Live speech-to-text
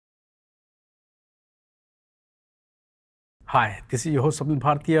Hi, this is your host Swapnil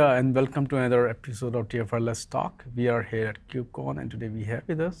Bhartiya and welcome to another episode of TFiR Let's Talk. We are here at KubeCon and today we have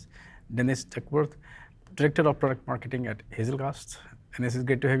with us Dennis Duckworth, Director of Product Marketing at Hazelcast. And this is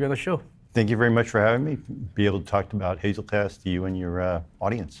great to have you on the show. Thank you very much for having me. Be able to talk about Hazelcast to you and your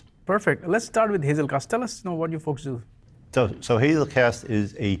audience. Perfect. Let's start with Hazelcast. Tell us what you folks do. So Hazelcast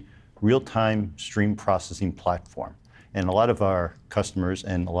is a real-time stream processing platform. And a lot of our customers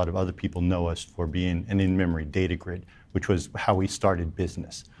and a lot of other people know us for being an in-memory data grid, which was how we started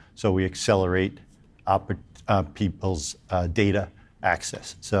business. So we accelerate people's data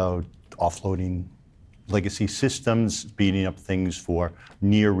access. So offloading legacy systems, speeding up things for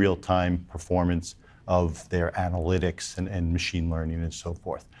near real-time performance of their analytics and machine learning and so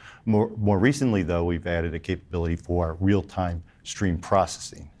forth. More recently, though, we've added a capability for real-time stream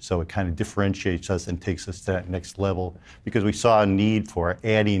processing. So it kind of differentiates us and takes us to that next level because we saw a need for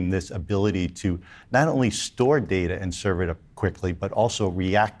adding this ability to not only store data and serve it up quickly, but also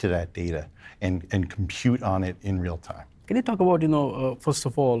react to that data and compute on it in real time. Can you talk about, first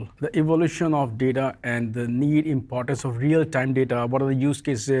of all, the evolution of data and the importance of real-time data? What are the use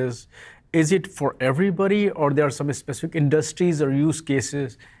cases? Is it for everybody, or there are some specific industries or use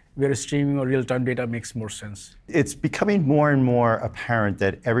cases where streaming or real-time data makes more sense? It's becoming more and more apparent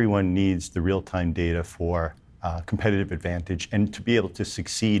that everyone needs the real-time data for competitive advantage and to be able to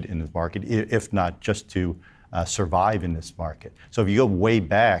succeed in this market, if not just to survive in this market. So if you go way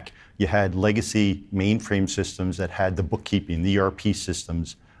back, you had legacy mainframe systems that had the bookkeeping, the ERP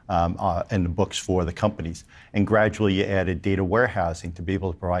systems, and the books for the companies. And gradually you added data warehousing to be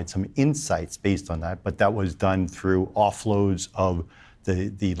able to provide some insights based on that, but that was done through offloads of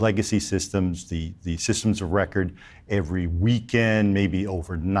the legacy systems, the systems of record every weekend, maybe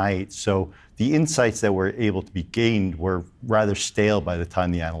overnight. So the insights that were able to be gained were rather stale by the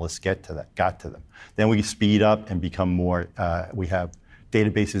time the analysts got to them. Then we speed up and become more, we have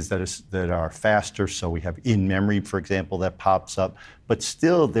databases that are faster, so we have in-memory, for example, that pops up. But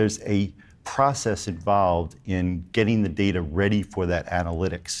still, there's a process involved in getting the data ready for that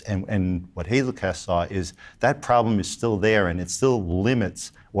analytics. And what Hazelcast saw is that problem is still there, and it still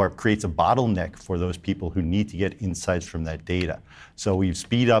limits or creates a bottleneck for those people who need to get insights from that data. So we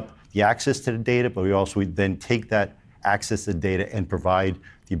speed up the access to the data, but we also then take that access to the data and provide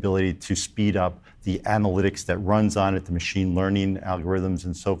the ability to speed up the analytics that runs on it, the machine learning algorithms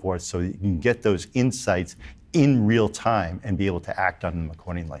and so forth, so you can get those insights in real time and be able to act on them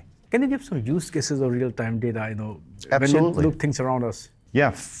accordingly. Can you give some use cases of real-time data, Absolutely. when you look things around us?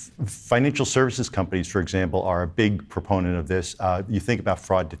 Yeah, financial services companies, for example, are a big proponent of this. You think about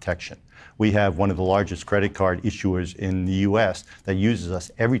fraud detection. We have one of the largest credit card issuers in the US that uses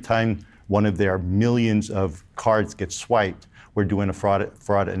us. Every time one of their millions of cards gets swiped, we're doing a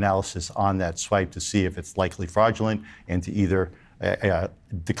fraud analysis on that swipe to see if it's likely fraudulent and to either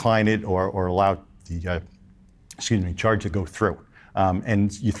decline it or allow the charge to go through.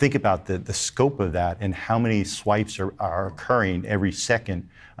 And you think about the scope of that and how many swipes are occurring every second,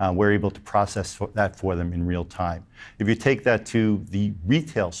 we're able to process that for them in real time. If you take that to the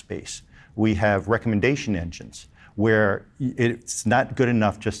retail space, we have recommendation engines where it's not good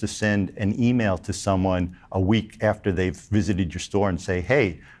enough just to send an email to someone a week after they've visited your store and say,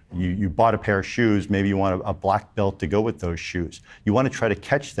 hey, you bought a pair of shoes, maybe you want a black belt to go with those shoes. You want to try to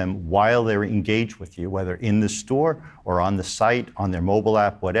catch them while they're engaged with you, whether in the store or on the site, on their mobile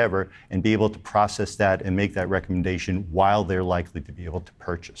app, whatever, and be able to process that and make that recommendation while they're likely to be able to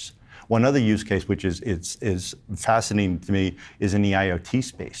purchase. One other use case, which is fascinating to me, is in the IoT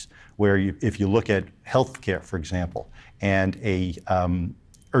space, where if you look at healthcare, for example, and a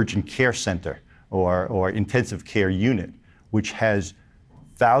urgent care center or intensive care unit, which has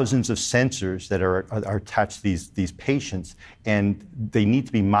thousands of sensors that are attached to these patients, and they need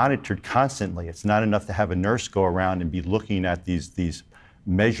to be monitored constantly. It's not enough to have a nurse go around and be looking at these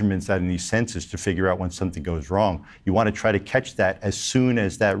measurements out in these sensors to figure out when something goes wrong. You want to try to catch that as soon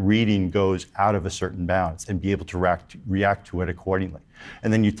as that reading goes out of a certain bounds and be able to react to it accordingly.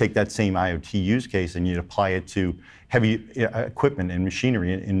 And then you take that same IoT use case and you apply it to heavy equipment and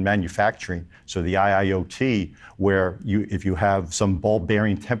machinery in manufacturing. So the IIoT, where if you have some ball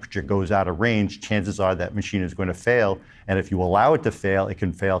bearing temperature goes out of range, chances are that machine is going to fail. And if you allow it to fail, it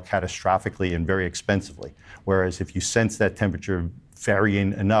can fail catastrophically and very expensively. Whereas if you sense that temperature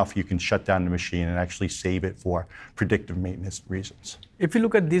varying enough, you can shut down the machine and actually save it for predictive maintenance reasons. If you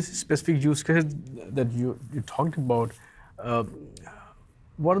look at these specific use cases that you talked about,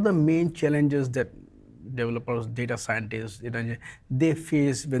 what are the main challenges that developers, data scientists, they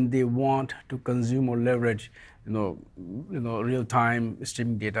face when they want to consume or leverage real-time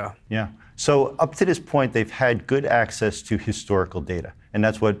streaming data? Yeah. So up to this point, they've had good access to historical data. And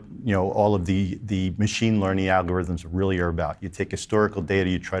that's what all of the machine learning algorithms really are about. You take historical data,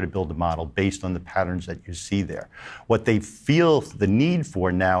 you try to build a model based on the patterns that you see there. What they feel the need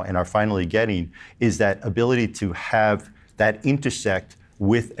for now and are finally getting is that ability to have that intersect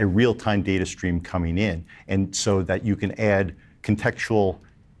with a real-time data stream coming in, and so that you can add contextual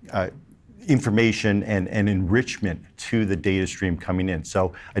information and enrichment to the data stream coming in.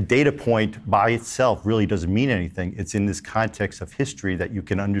 So a data point by itself really doesn't mean anything. It's in this context of history that you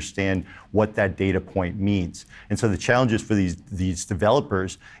can understand what that data point means. And so the challenges for these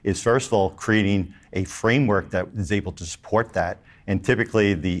developers is, first of all, creating a framework that is able to support that. And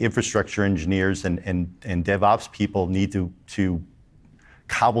typically the infrastructure engineers and DevOps people need to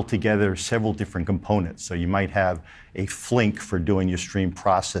cobble together several different components. So you might have a Flink for doing your stream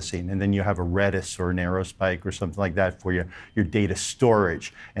processing, and then you have a Redis or an Aerospike or something like that for your data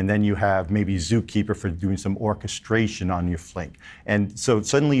storage. And then you have maybe Zookeeper for doing some orchestration on your Flink. And so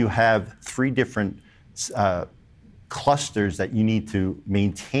suddenly you have three different clusters that you need to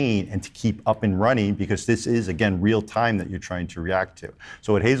maintain and to keep up and running, because this is, again, real time that you're trying to react to.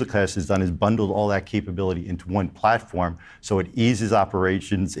 So what Hazelcast has done is bundled all that capability into one platform, so it eases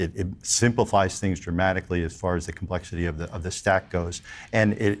operations, it simplifies things dramatically as far as the complexity of the stack goes,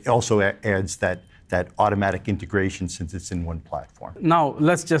 and it also adds that automatic integration since it's in one platform. Now,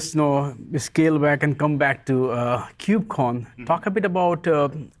 let's just scale back and come back to KubeCon. Talk a bit about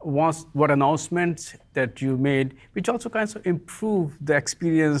what announcements that you made, which also kind of improve the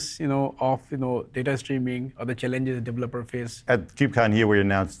experience of data streaming or the challenges the developer face. At KubeCon here, we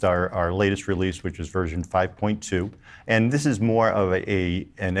announced our latest release, which is version 5.2. And this is more of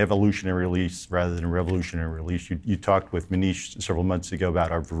an evolutionary release rather than a revolutionary release. You talked with Manish several months ago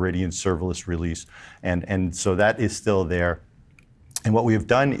about our Viridian serverless release. And so that is still there. And what we have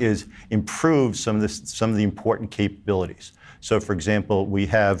done is improve some of the important capabilities. So for example, we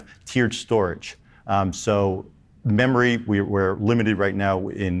have tiered storage. So memory, we're limited right now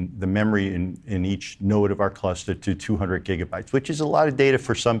in the memory in each node of our cluster to 200 gigabytes, which is a lot of data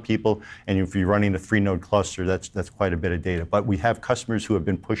for some people. And if you're running a 3-node cluster, that's quite a bit of data. But we have customers who have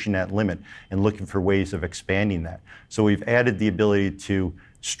been pushing that limit and looking for ways of expanding that. So we've added the ability to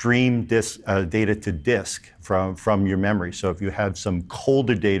stream data to disk from your memory. So if you have some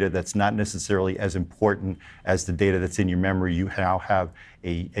colder data that's not necessarily as important as the data that's in your memory, you now have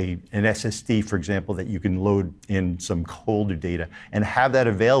an SSD, for example, that you can load in some colder data and have that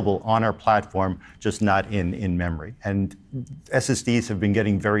available on our platform, just not in memory. And SSDs have been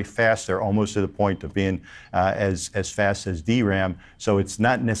getting very fast. They're almost to the point of being as fast as DRAM. So it's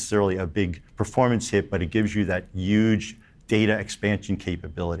not necessarily a big performance hit, but it gives you that huge data expansion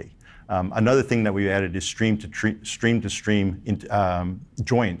capability. Another thing that we added is stream-to-stream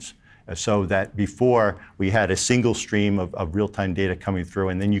joins. So that before we had a single stream of real-time data coming through,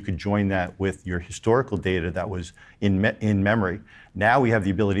 and then you could join that with your historical data that was in memory. Now we have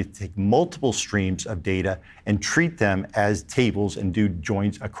the ability to take multiple streams of data and treat them as tables and do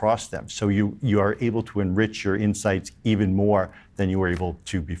joins across them. So you are able to enrich your insights even more than you were able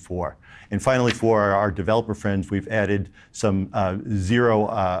to before. And finally, for our developer friends, we've added some zero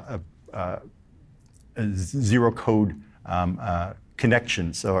code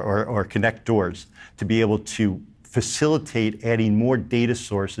connections or connectors to be able to facilitate adding more data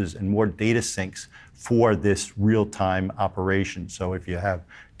sources and more data syncs for this real-time operation. So if you have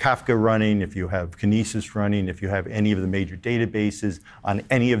Kafka running, if you have Kinesis running, if you have any of the major databases on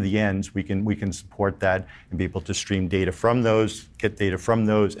any of the ends, we can support that and be able to stream data from those, get data from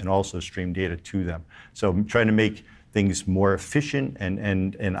those, and also stream data to them. So I'm trying to make things more efficient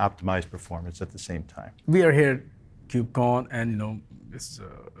and optimize performance at the same time. We are here at KubeCon, and it's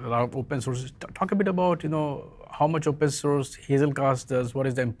a lot of open source. Talk a bit about how much open source Hazelcast does. What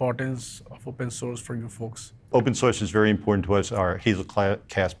is the importance of open source for you folks? Open source is very important to us. Our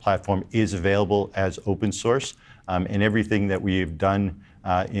Hazelcast platform is available as open source, and everything that we have done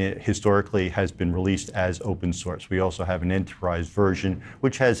historically has been released as open source. We also have an enterprise version,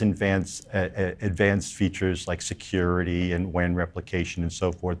 which has advanced features like security and WAN replication and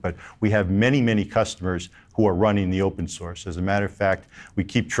so forth. But we have many, many customers who are running the open source. As a matter of fact, we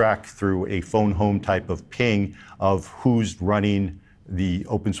keep track through a phone home type of ping of who's running the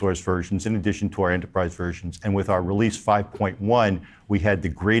open source versions in addition to our enterprise versions. And with our release 5.1, we had the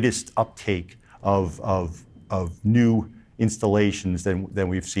greatest uptake of new installations than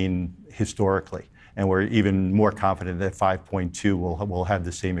we've seen historically. And we're even more confident that 5.2 will have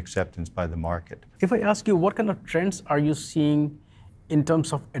the same acceptance by the market. If I ask you, what kind of trends are you seeing in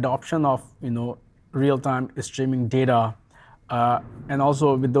terms of adoption of real-time streaming data? And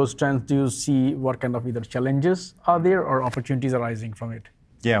also with those trends, do you see what kind of either challenges are there or opportunities arising from it?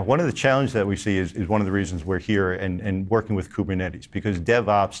 Yeah, one of the challenges that we see is one of the reasons we're here and working with Kubernetes, because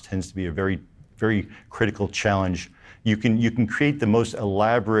DevOps tends to be a very critical challenge. You can create the most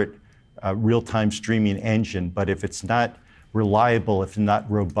elaborate real-time streaming engine, but if it's not reliable, if it's not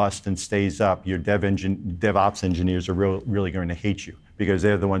robust and stays up, your DevOps engineers are really going to hate you, because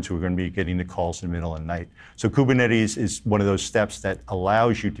they're the ones who are going to be getting the calls in the middle of the night. So Kubernetes is one of those steps that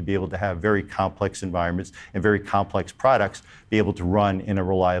allows you to be able to have very complex environments and very complex products be able to run in a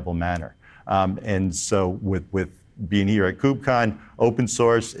reliable manner. And so with being here at KubeCon, open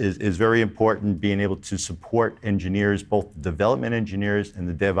source is very important, being able to support engineers, both development engineers and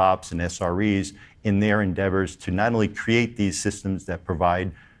the DevOps and SREs in their endeavors to not only create these systems that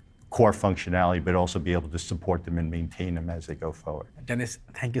provide core functionality, but also be able to support them and maintain them as they go forward. Dennis,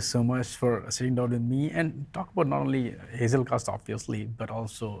 thank you so much for sitting down with me and talk about not only Hazelcast, obviously, but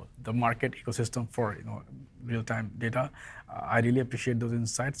also the market ecosystem for real-time data. I really appreciate those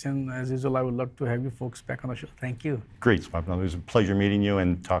insights, and as usual, I would love to have you folks back on the show. Thank you. Great, Swapnil. It was a pleasure meeting you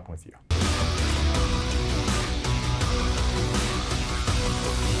and talking with you.